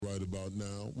about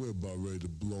now. We're about ready to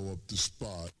blow up the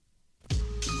spot.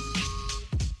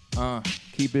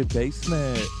 Keep It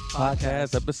Basement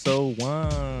podcast episode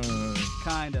 1.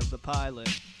 Kind of the pilot.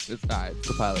 It's alright, it's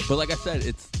the pilot. But like I said,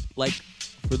 it's like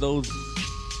for those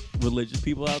religious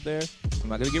people out there, I'm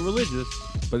not gonna get religious,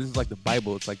 but this is like the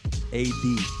Bible. It's like AD.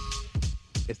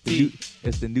 It's the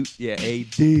new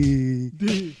AD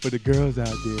for the girls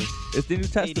out there. It's the New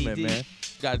Testament, ADD. man.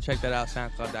 You gotta check that out,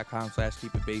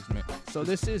 soundcloud.com/keepitbasement. So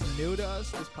this is new to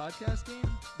us, this podcast game,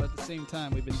 but at the same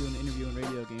time, we've been doing the interview and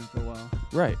radio game for a while.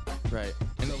 Right.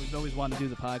 And So we've always wanted to do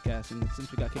the podcast, and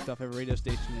since we got kicked off every radio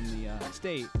station in the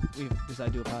state, we've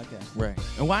decided to do a podcast. right.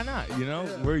 And why not? You know,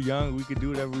 Yeah. we're young. We can do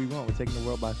whatever we want. We're taking the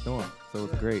world by storm. So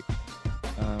it's Yeah. great.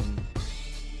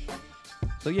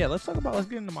 So yeah, let's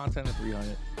get into Montana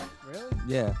 300. Really?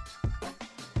 Yeah.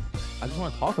 I just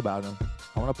want to talk about him.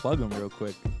 I want to plug him real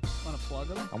quick. Want to plug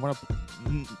them? I want to...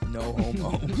 No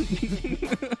homo.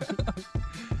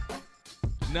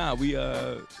 Nah, we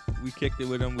kicked it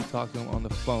with him. We talked to him on the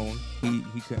phone. He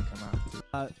couldn't come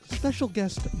out. Special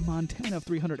guest Montana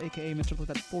 300, a.k.a. Mr. Let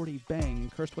That 40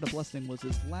 Bang. Cursed What a Blessing was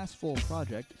his last full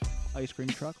project. Ice Cream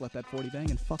Truck, Let That 40 Bang,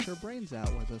 and Fuck Her Brains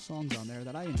Out were the songs on there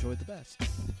that I enjoyed the best.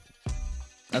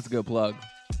 That's a good plug.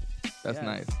 That's Yes.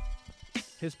 nice.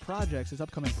 His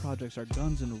upcoming projects are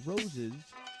Guns N' Roses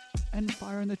and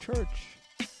Fire in the Church,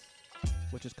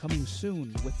 which is coming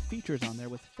soon with features on there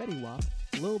with Fetty Wap,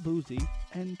 Lil Boozy,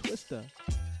 and Twista.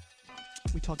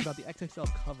 We talked about the XXL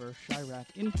cover, Chirac,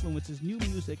 influences, new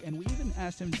music, and we even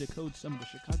asked him to decode some of the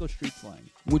Chicago street slang.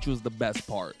 Which was the best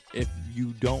part. If you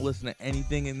don't listen to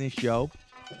anything in this show,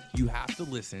 you have to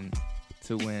listen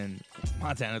to when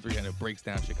Montana 300 breaks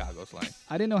down Chicago slang.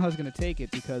 I didn't know how I was going to take it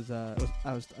because I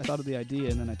thought of the idea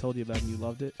and then I told you about it and you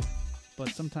loved it. But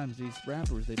sometimes these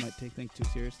rappers, they might take things too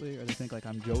seriously, or they think like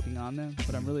I'm joking on them.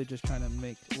 But I'm really just trying to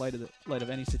make light of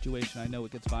any situation. I know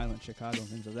it gets violent, Chicago and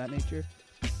things of that nature.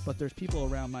 But there's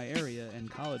people around my area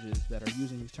and colleges that are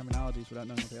using these terminologies without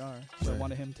knowing what they are. So I Right.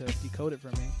 wanted him to decode it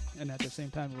for me. And at the same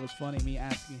time, it was funny me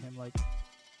asking him like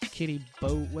kitty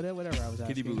boat, whatever I was asking.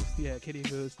 Kitty boost. Yeah, kitty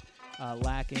boost,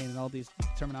 lacking, and all these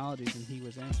terminologies, and he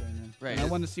was answering them. Right. And I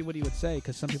wanted to see what he would say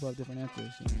because some people have different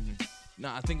answers. You know? No,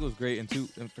 I think it was great,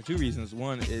 and for two reasons.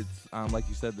 One, it's like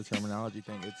you said, the terminology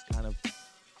thing. It's kind of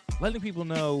letting people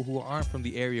know who aren't from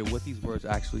the area what these words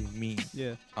actually mean.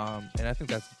 Yeah. And I think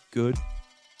that's good.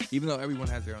 Even though everyone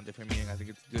has their own different meaning, I think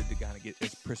it's good to kind of get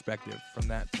its perspective from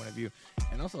that point of view.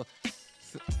 And also,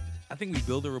 I think we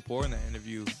build a rapport in that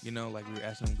interview. You know, like we were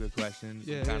asking him good questions.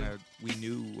 Yeah, Kind of, we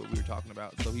knew what we were talking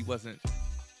about, so he wasn't,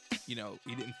 he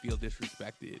didn't feel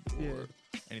disrespected or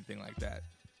anything like that.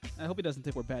 I hope he doesn't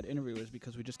think we're bad interviewers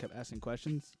because we just kept asking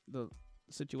questions. The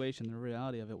situation, the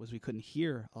reality of it was we couldn't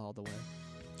hear all the way.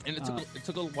 And it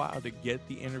took a while to get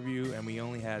the interview, and we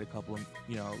only had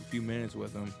a few minutes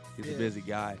with him. He's a busy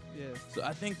guy. Yeah. So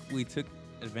I think we took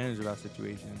advantage of our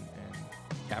situation and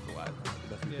capitalized on it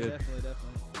the best we could.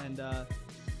 Definitely.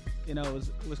 And it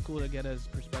was cool to get his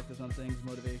perspectives on things,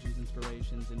 motivations,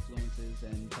 inspirations, influences,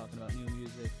 and talking about new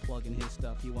music, plugging his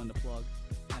stuff he wanted to plug,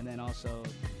 and then also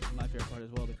my favorite part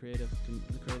as well, the creative things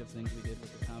we did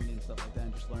with the comedy and stuff like that,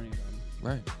 and just learning about him.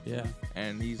 Right. Yeah.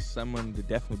 And he's someone to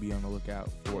definitely be on the lookout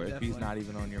for. Yeah, if he's definitely. not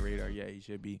even on your radar, yeah, he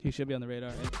should be. He should be on the radar.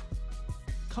 And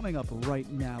coming up right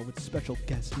now with special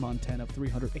guest Montana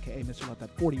 300, a.k.a. Mr. Let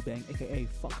That 40 Bang, a.k.a.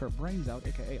 Fuck Her Brains Out,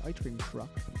 a.k.a. Ice Cream Truck.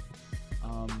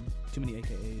 Too many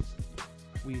AKAs.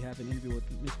 We have an interview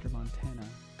with Mr. Montana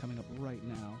coming up right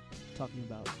now, talking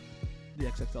about the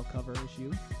XXL cover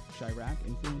issue, Chirac,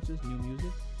 influences, new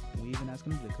music. We even ask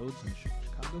him to decode some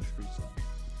Chicago street slang.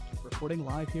 Reporting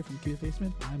live here from Keep It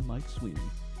Basement, I'm Mike Sweeney.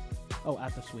 Oh,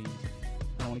 at the Sweeney.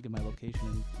 I don't want to give my location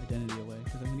and identity away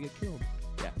because I'm going to get killed.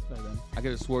 Yeah. By then. I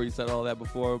could have swore you said all that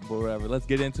before, but whatever. Let's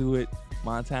get into it.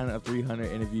 Montana 300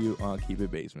 interview on Keep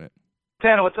It Basement.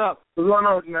 Montana, what's up? What's going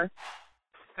on, man?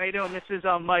 How you doing? This is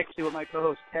Mike, with my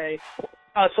co-host Tay.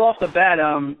 So off the bat,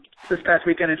 this past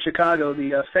weekend in Chicago,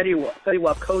 the Fetty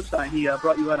Wap co-sign, he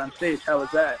brought you out on stage. How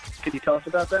was that? Can you tell us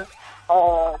about that?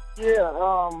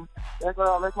 That's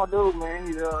my dude, man.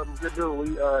 He's a good dude. We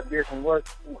did some work.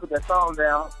 We put that song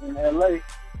down in L.A.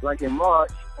 like in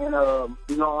March, and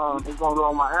it's gonna go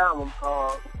on my album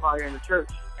called Fire in the Church.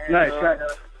 And, Nice, right.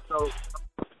 So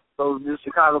just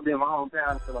Chicago being my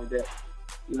hometown and stuff like that.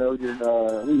 We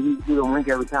don't link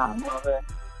every time. You know what I'm saying?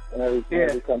 And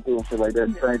we come through and shit like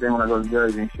that. Same thing when I go to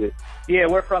Jersey and shit. Yeah,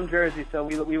 we're from Jersey, so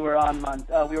we were on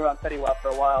Fetty Wap for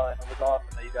a while, and it was awesome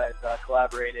that you guys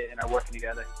collaborated and are working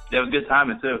together. It was good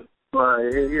timing too.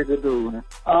 Right, he's a good dude,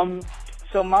 man.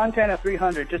 So Montana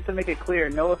 300, just to make it clear,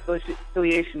 no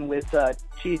affiliation with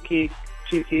Chief Keef,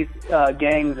 Chief Keef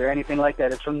gangs or anything like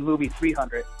that. It's from the movie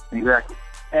 300. Exactly.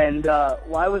 And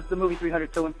why was the movie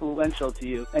 300 so influential to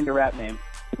you and your rap name?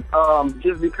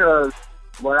 Just because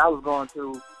what I was going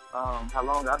through, how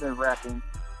long I've been rapping,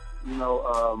 you know,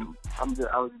 I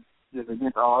was just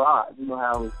against all odds. You know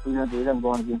how it was 300 of them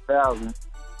going against thousands,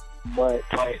 but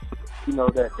you know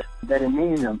that didn't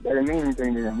mean them. That didn't mean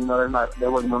anything to them. You know,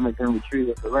 that wasn't gonna make them retreat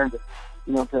or surrender.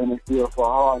 You know what I'm saying? They still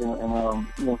fought hard and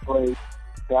you know, played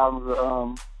thousands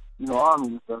of you know, armies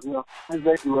and stuff. You know, that's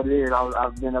basically what it is.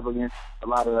 I've been up against a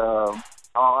lot of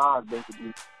all odds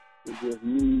basically. It's just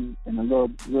me and the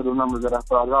little numbers that I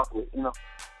started off with. You know.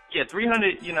 Yeah,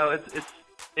 300. You know,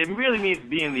 it really means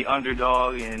being the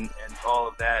underdog and all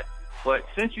of that. But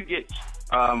since you get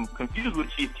confused with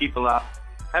Chief Keef a lot,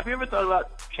 have you ever thought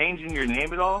about changing your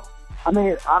name at all? I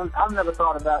mean, I've never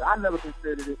thought about it. I never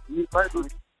considered it, me personally.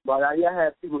 But I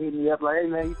had people hitting me up like, hey,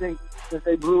 man, you think since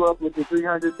they blew up with the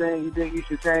 300 thing, you think you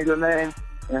should change your name?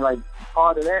 And, like,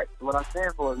 part of that, what I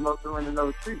stand for is no surrender, no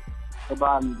retreat. So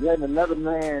by letting another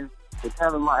man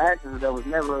determine my actions that was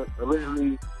never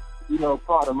originally, you know,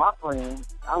 part of my plan,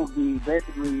 I would be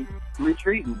basically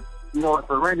retreating, you know,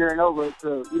 surrendering over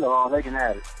to, you know, they can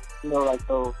have it. You know, like,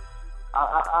 so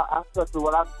I stuck to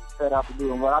what I set out to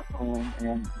do and what I planned,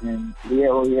 and yeah,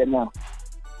 where we at now.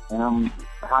 And I'm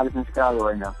the hottest in Chicago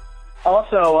right now.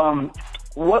 Also,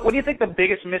 what do you think the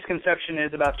biggest misconception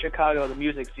is about Chicago, the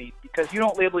music scene? Because you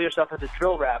don't label yourself as a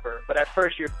drill rapper, but at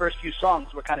first your first few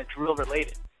songs were kind of drill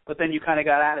related, but then you kind of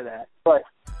got out of that. But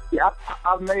yeah,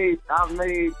 I've made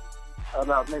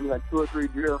about maybe like 2 or 3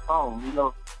 drill songs. You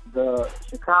know, the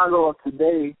Chicago of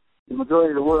today, the majority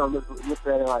of the world looks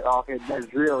at it like, oh, okay, that's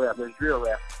drill rap.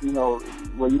 You know,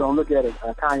 where you don't look at a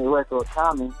Kanye West or a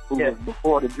Tommy, who was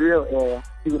before the drill era,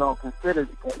 people don't consider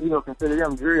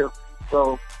them drill.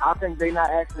 So I think they not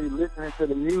actually listening to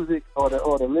the music or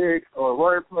the lyrics or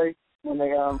wordplay when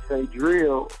they say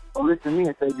drill, or listen to me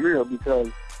and say drill, because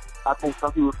I think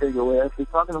some people figure, well, if they're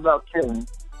talking about killing,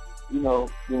 you know,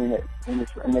 and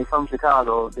they from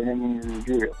Chicago, then it means it's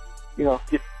drill. You know,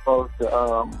 as opposed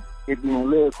to it being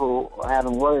lyrical or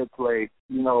having wordplay,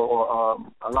 you know, or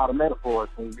a lot of metaphors.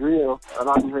 And drill, a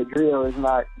lot of people say drill is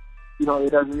not, you know,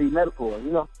 it doesn't need metaphors,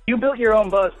 you know. You built your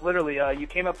own buzz, literally. You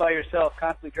came up by yourself,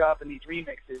 constantly dropping these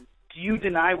remixes. Do you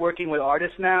deny working with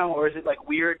artists now, or is it, like,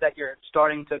 weird that you're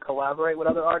starting to collaborate with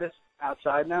other artists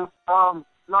outside now?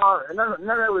 No, none of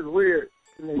that was weird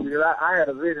to me, because I had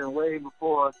a vision way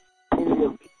before any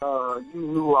of you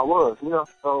knew who I was, you know.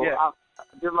 So yeah.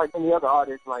 Just like any other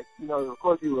artist, like, you know, of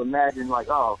course you would imagine, like,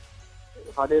 oh,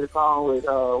 if I did a song with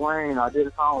Wayne, or I did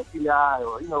a song with T.I.,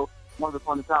 or, you know, once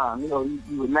upon a time, you know,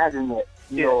 you imagine that,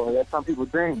 you know, that some people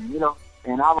dream, you know.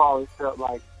 And I've always felt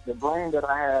like the brain that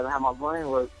I have, how my brain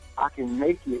works, I can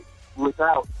make it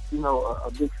without, you know,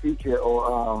 a big feature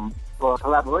or a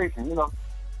collaboration, you know.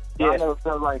 So I never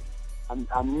felt like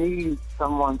I need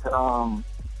someone to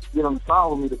get on the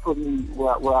song with me to put me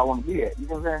where I want to be at, you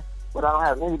know what I'm saying? But I don't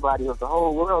have anybody. If the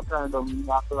whole world turned on me, you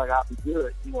know, I feel like I'll be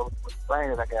good, you know, with the brain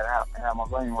that I got out and how my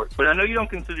brain works. But I know you don't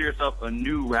consider yourself a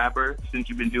new rapper since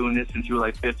you've been doing this since you were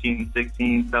like 15,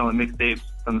 16, selling mixtapes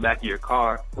from the back of your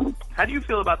car. How do you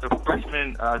feel about the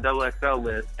freshman XXL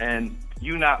list and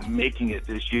you not making it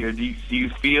this year? Do you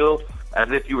feel as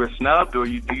if you were snubbed, or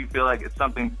do you feel like it's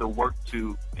something to work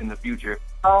to in the future?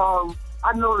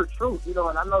 I know the truth, you know,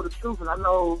 and I know the truth, and I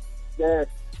know that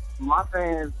my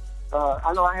fans,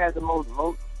 I know I had the most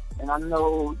votes, and I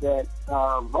know that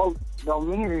votes don't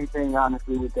mean anything,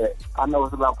 honestly, with that. I know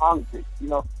it's about politics, you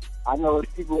know. I know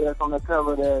it's people that's on the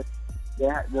cover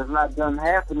that's not done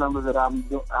half the numbers that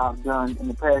I've done in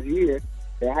the past year.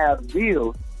 They have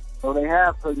deals, so they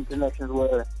have certain connections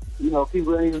where, you know,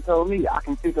 people even told me I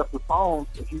can pick up the phone.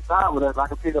 If you sign with us, I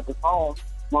can pick up the phone,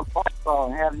 one phone call,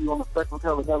 and have you on the spectrum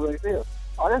cover WXL.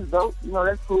 Oh, that's dope. You know,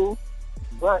 that's cool.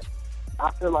 But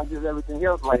I feel like just everything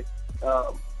else, like,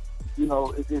 you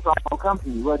know, it's all gonna come to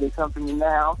me. Whether it comes to me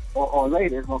now or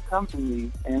later, it's gonna come to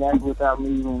me, and that's without me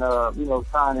even, you know,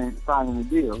 signing the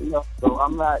deal. You know, so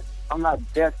I'm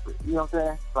not desperate. You know what I'm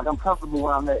saying? Like, I'm comfortable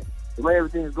where I'm at. The way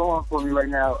everything is going for me right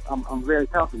now, I'm very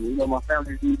comfortable. You know, my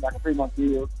family's eating. I can pay my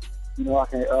bills. You know, I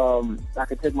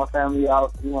can take my family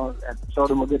out. You know, and show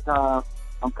them a good time.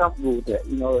 I'm comfortable with that.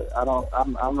 You know,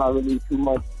 I'm not really too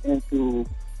much into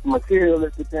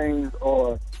materialistic things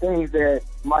or things that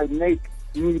might make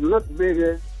me look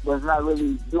bigger, but it's not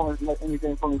really doing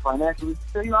anything for me financially.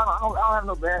 So, you know, I don't have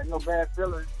no bad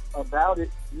feelings about it.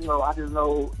 You know, I just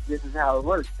know this is how it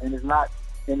works, and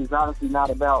it's honestly not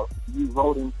about you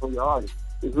voting for your artist.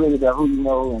 It's really about who you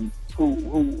know and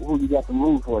who you got to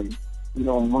move for you. you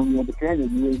know, and when you're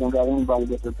independent, you really don't got anybody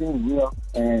but your team, you know,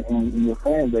 and your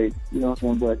fan base, you know what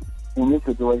I'm saying? But in this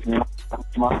situation,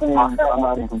 my fans are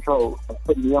not in control of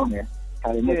putting me on there.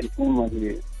 How they make it seem like it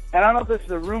is. And I don't know if this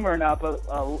is a rumor or not, but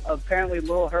apparently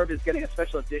Lil Herb is getting a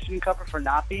special edition cover for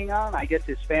not being on. I guess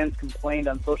his fans complained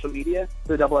on social media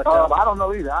to Double XL. I don't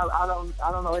know either. I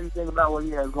don't know anything about what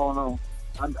he has going on.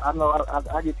 I know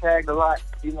I get tagged a lot,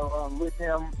 you know, with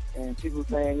him, and people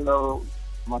saying, you know,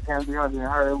 my Montana 300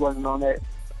 and Herb wasn't on that.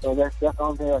 So that's the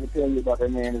only thing I can tell you about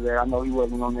that man is that I know he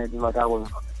wasn't on there just like I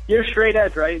wasn't on there. You're straight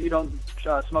edge, right? You don't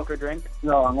smoke or drink?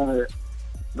 No, I'm none of that.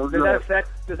 No does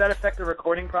that affect the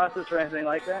recording process or anything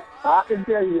like that? I can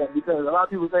tell you that because a lot of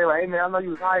people say, like, hey, man, I know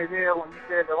you was high as hell when you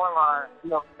said that one line,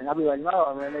 you know, and I'll be like,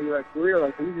 no, man, they like, for real,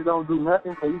 like, so you just don't do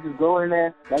nothing, so you just go in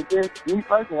there like this. Me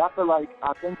personally, I feel like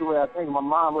I think the way I think, my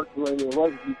mind works the way it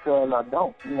works because I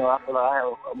don't. You know, I feel like I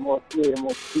have a more clear,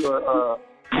 more pure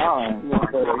mind, you know,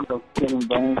 instead of, you know, killing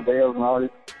brain bells and all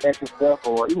this extra stuff,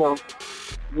 or, you know,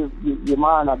 your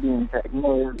mind not being intact. You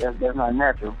know, that's not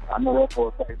natural. I know that for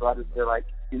a fact, so I just feel like,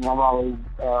 you know, I'm always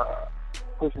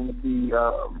pushing to be, you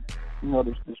know,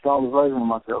 the strongest version of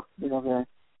myself. You know what I'm saying?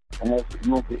 And that's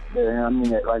mentally, and I mean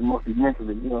that like mostly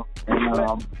mentally, you know.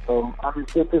 And so I just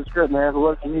stick to the script, man. If it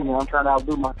works for me, man, I'm trying to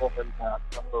outdo myself every time.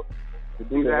 So to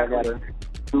do that, I gotta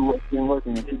do what's been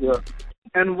working and keep it up.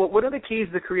 And what are the keys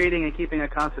to creating and keeping a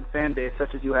constant fan base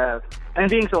such as you have? And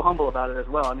being so humble about it as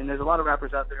well. I mean, there's a lot of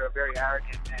rappers out there who are very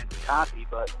arrogant and cocky,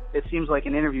 but it seems like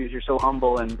in interviews you're so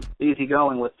humble and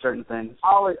easygoing with certain things.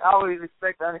 I always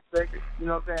expect the unexpected, you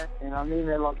know what I'm saying? And I mean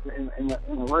that like in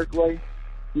a work way.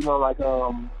 You know, like you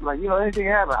know, anything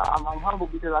can happen. I'm humble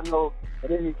because I know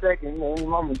at any second, you know, any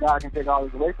moment, God can take all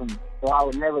this away from me. So I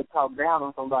would never talk down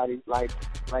on somebody like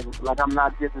I'm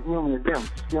not just as human as them.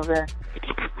 You know what I'm saying?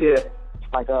 Yeah.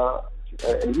 Like a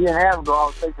year and a half ago, I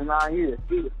was facing 9 years.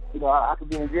 You know, I could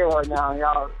be in jail right now, and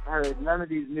y'all heard none of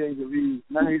these millions of views,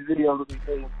 none of these videos will be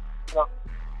seen. You know,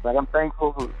 like I'm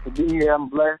thankful for being here. I'm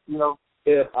blessed. You know,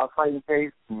 I was fighting the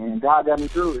case, and God got me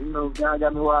through it. You know, God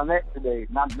got me where I'm at today.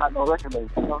 Not no record label.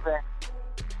 You know what I'm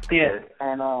saying? Yeah.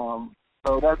 And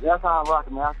so that's how I'm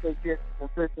rocking, man. I stay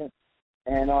consistent.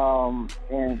 And I'm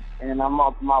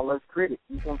my worst critic,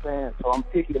 you know what I'm saying? So I'm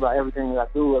picky about everything that I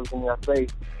do, everything that I say,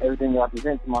 everything that I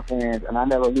present to my fans, and I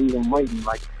never leave them waiting.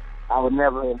 Like, I would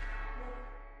never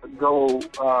go,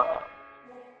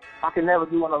 I could never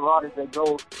be one of the artists that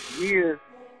go years,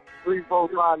 3, 4,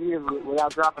 5 years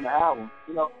without dropping an album,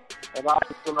 you know? And I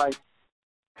just feel like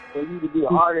for you to be an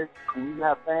artist and you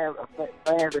have fans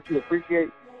that you appreciate,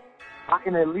 I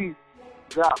can at least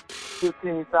drop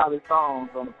 15 solid songs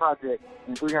on the project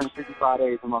in 365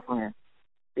 days for my friends.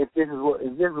 If this is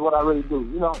what I really do,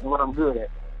 you know, and what I'm good at,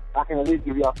 I can at least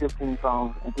give y'all 15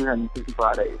 songs in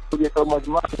 365 days. We get so much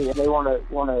money, and they wanna,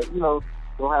 you know,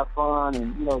 go have fun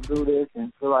and, you know, do this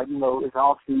and feel like, you know, it's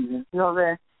off season. You know what I'm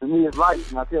saying? To me, it's life,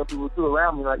 and I tell people too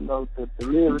around me, like, you know, to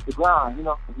live is to grind. You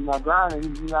know, if you're not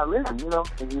grinding, you're not living. You know,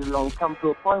 and you don't come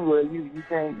to a point where you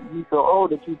can't, you so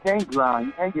old that you can't grind,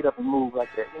 you can't get up and move like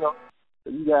that. You know. So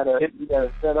you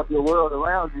gotta set up your world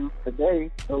around you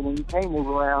today, so when you can't move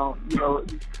around, you know,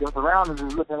 your surroundings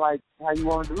is looking like how you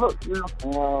want it to look, you know.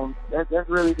 And that's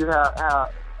really just how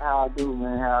I do,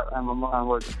 man. How my mind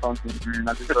works and functions, man.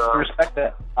 I just respect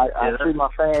that. I treat my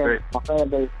fan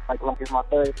base like it's my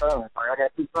third son. Like I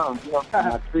got 2 sons, you know. And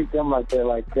I treat them like they're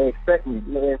like they expect me.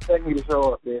 You know, they expect me to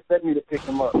show up. They expect me to pick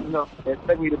them up. You know, they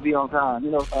expect me to be on time.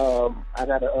 You know, I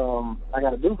gotta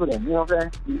do for them. You know what I'm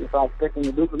saying? If I expect them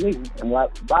to do for me, and by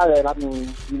that I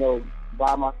mean, you know,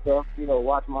 buy my stuff. You know,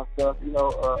 watch my stuff. You know,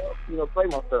 play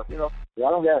my stuff. You know, I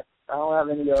don't have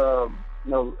any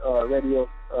radio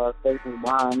stations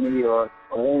behind me or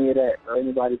any of that, or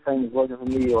anybody famous working for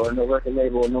me, or no record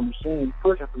label or no machine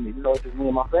pushing for me. You know, it's just me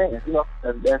and my fans. You know,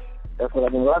 that's what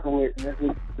I've been rocking with. And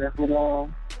that's what I've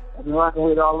been rocking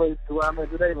with all the way to where I'm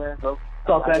at today, man. So it's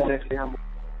authentic. I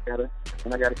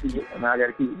gotta keep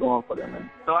it going for them, man.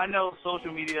 So I know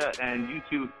social media and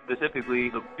YouTube specifically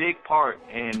is a big part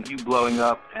in you blowing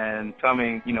up and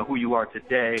becoming, you know, who you are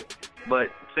today.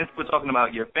 But since we're talking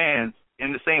about your fans,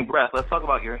 in the same breath, let's talk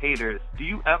about your haters. Do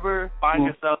you ever find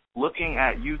yourself looking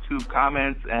at YouTube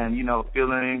comments and, you know,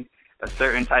 feeling a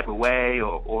certain type of way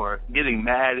or getting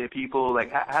mad at people?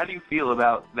 Like, how do you feel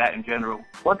about that in general?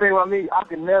 One thing about me, I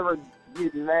can never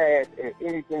get mad at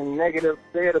anything negative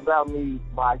said about me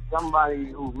by somebody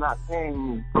who's not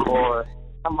paying me or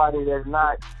somebody that's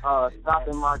not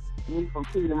stopping me from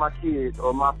feeding my kids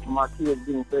or my kids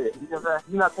being fed. You know what I'm saying?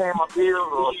 You're not paying my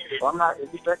bills or I'm not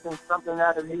expecting something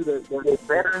out of you that's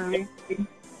better than me. You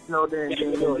know, then it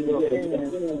means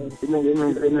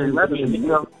nothing to me, you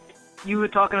know. you were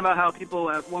talking about how people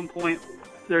at one point,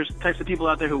 there's types of people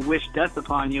out there who wish death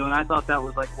upon you, and I thought that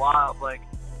was like wild, like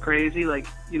crazy. Like,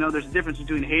 you know, there's a difference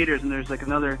between haters and there's like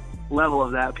another level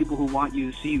of that. People who want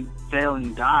you to see you fail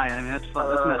and die. I mean, that's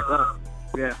messed up.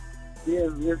 Yeah. Yeah,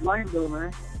 it's lame though,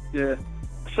 man. Yeah.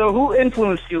 So who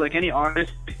influenced you? Like any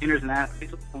artists, painters, and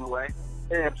athletes along the way?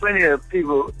 Yeah, plenty of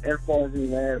people influenced me,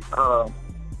 man.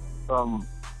 From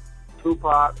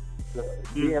Tupac to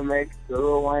DMX to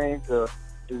Lil Wayne to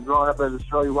just growing up as a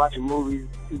shorty watching movies.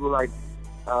 People like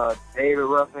David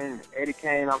Ruffin, Eddie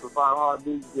Kane off the 5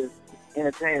 Heartbeats, just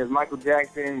entertainers. Michael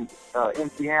Jackson,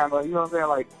 MC Hammer. You know what I'm saying?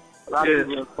 Like a lot of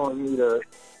people influenced me to,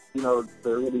 you know, to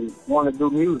really want to do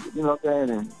music. You know what I'm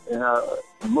saying?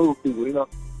 And move people. You know.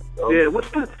 So, yeah. What's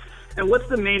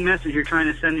the main message you're trying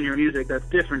to send in your music that's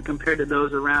different compared to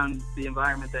those around the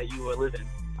environment that you live in?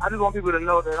 I just want people to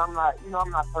know that I'm not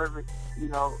perfect. You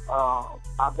know,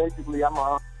 I'm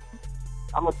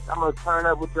gonna turn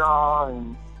up with y'all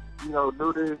and, you know,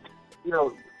 do this, you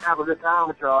know, have a good time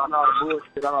with y'all. I know all the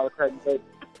bullshit, I know all the crazy shit,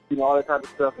 you know, all that type of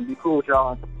stuff, and be cool with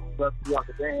y'all and stuff throughout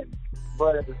the dance.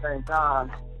 But at the same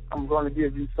time, I'm going to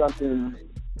give you something.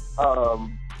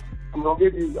 I'm going to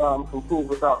give you some food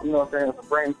without, you know what I'm saying, some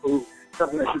brain food,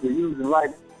 something that you can use in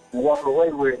life and walk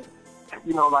away with.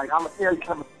 You know, like, I'm going to tell you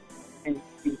something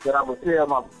that I would tell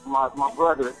my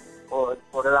brother or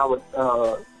that I would,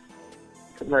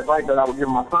 advice that I would give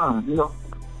my son, you know?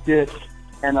 Yes.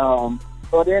 And,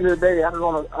 so at the end of the day, I just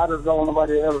don't want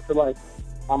nobody else to, like,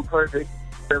 I'm perfect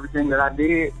for everything that I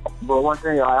did. But one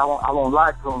thing, I won't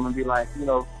lie to them and be like, you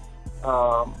know,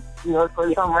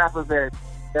 for some rappers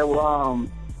that will,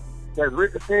 that's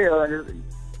rich as hell and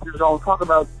just don't talk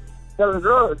about selling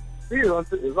drugs still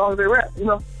as long as they rap, you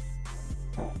know.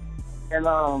 And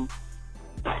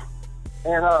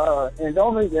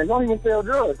don't even sell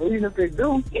drugs. Or even if they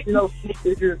do, you know,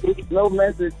 it's no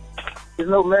message. There's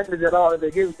no message at all that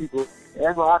they give people. And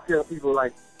that's why I tell people,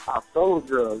 like, I sold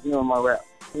drugs, you know, in my rap.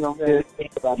 You know what I'm saying?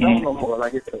 But I don't no more.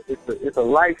 Like, it's a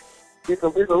life. It's a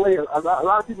way. A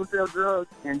lot of people sell drugs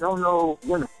and don't know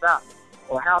when to stop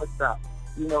or how to stop.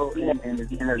 You know, and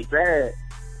it's bad,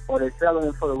 or they're selling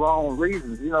it for the wrong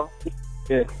reasons, you know.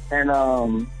 Yeah. And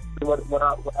what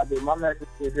I did, my message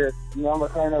is just, you know, I'm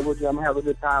gonna turn up with you, I'm gonna have a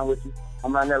good time with you.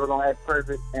 I'm not never gonna act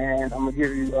perfect, and I'm gonna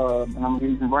give you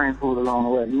some brain food along the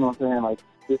way. You know what I'm saying? Like,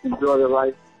 just enjoy your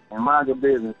life and mind your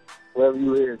business, wherever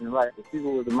you is in life. If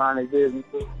people were to mind their business,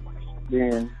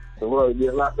 then the world would be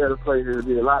a lot better place. There would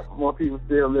be a lot more people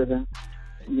still living.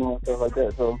 You know, stuff like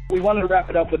that. So we want to wrap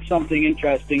it up with something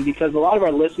interesting because a lot of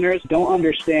our listeners don't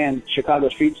understand Chicago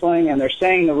street slang and they're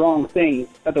saying the wrong things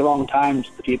at the wrong times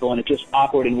to people, and it's just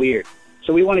awkward and weird.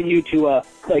 So we wanted you to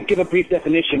give a brief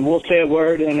definition. We'll say a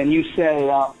word and then you say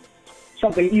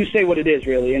something. You say what it is,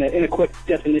 really, in a quick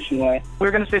definition way. We're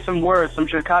going to say some words, some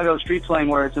Chicago street slang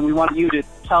words, and we want you to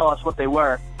tell us what they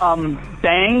were.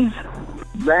 Bangs.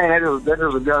 Bang, that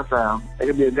is a gun sound. It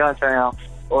could be a gun sound,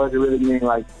 or it could really mean,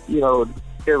 like, you know,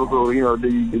 typical, you know, do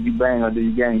you bang or do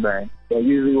you gang bang? So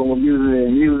usually when we're using it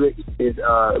in music, it's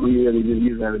we really just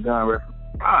use it as a gun reference.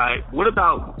 All right. What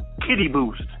about kitty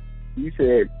boost? You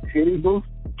said kitty boost?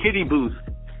 Kitty boost.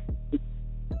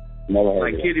 Never heard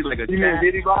like of that. kitty, like a You mean cat.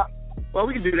 Diddy Bop? Well,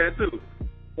 we can do that too.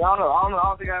 Yeah, I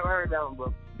don't think I've ever heard that one,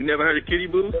 bro. You never heard of kitty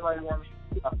boost?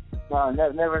 No,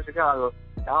 never in Chicago.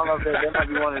 I don't know if that might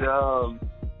be one of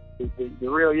the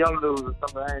real young dudes or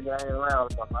something. I ain't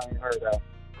around or something. I ain't heard that.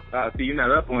 See, you're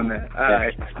not up on that. All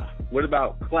right. What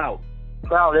about clout?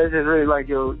 Clout, that's just really like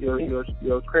your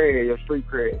cred, your street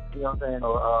cred. You know what I'm saying?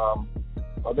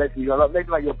 Or basically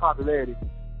like your popularity.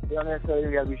 You don't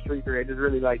necessarily got to be street cred. It's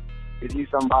really like if you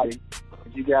somebody,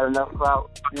 if you got enough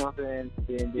clout, you know what I'm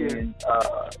saying? Then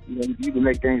you know, you can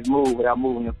make things move without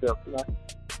moving yourself. You know?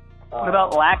 What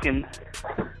about lacking?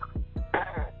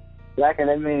 Lacking,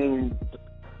 that means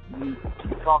you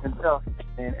talking tough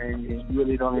and you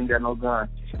really don't even got no gun.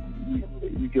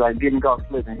 You feel like getting caught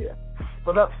slipping here.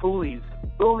 What about foolies?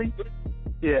 Fully?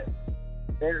 Yeah.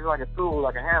 That is like a tool,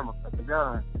 like a hammer, like a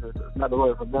gun. It's another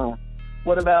word for gun.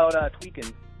 What about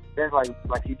tweaking? That's like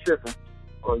you tripping,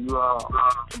 or you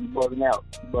bugging out.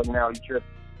 You bugging out, you tripping.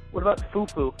 What about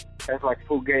foo-foo? That's like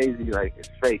fugazi, like it's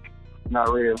fake, not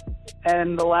real.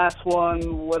 And the last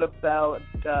one, what about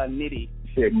nitty?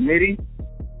 You said nitty?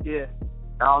 Yeah.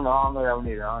 I don't know that one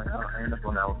either. I ain't up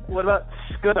on that one. What about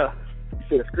skudda?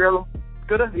 You said Skrilla?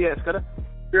 Skudda? Yeah, skudda.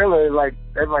 Skrilla is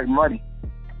that's like money.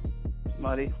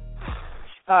 Muddy.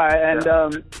 All right,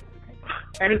 and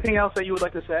anything else that you would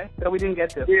like to say that we didn't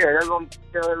get to? Yeah, I'm going to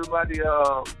tell everybody,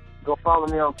 go follow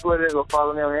me on Twitter, go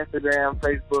follow me on Instagram,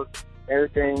 Facebook,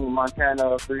 everything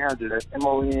Montana 300. That's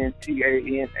MONTANA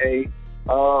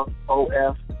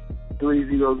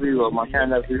OF300,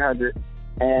 Montana 300.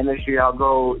 And make sure y'all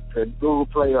go to Google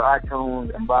Play or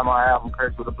iTunes and buy my album,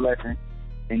 Curse with a Blessing,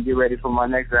 and get ready for my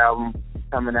next album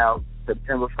coming out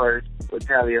September 1st with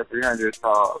Talia 300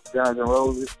 called Guns N'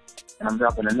 Roses. And I'm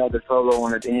dropping another solo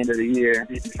one at the end of the year,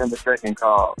 December 2nd,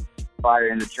 called Fire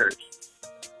in the Church.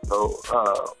 So,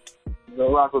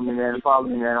 go rock with me, man. Follow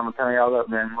me, man. I'm going to turn y'all up,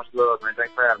 man. Much love, man.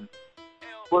 Thanks for having me.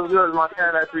 What's good,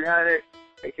 Montana 300,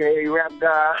 a.k.a. Rap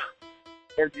God,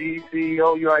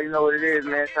 FGCO. You already know what it is,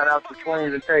 man. Shout out to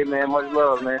Twins and Tay, man. Much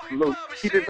love, man. Salute. Keep it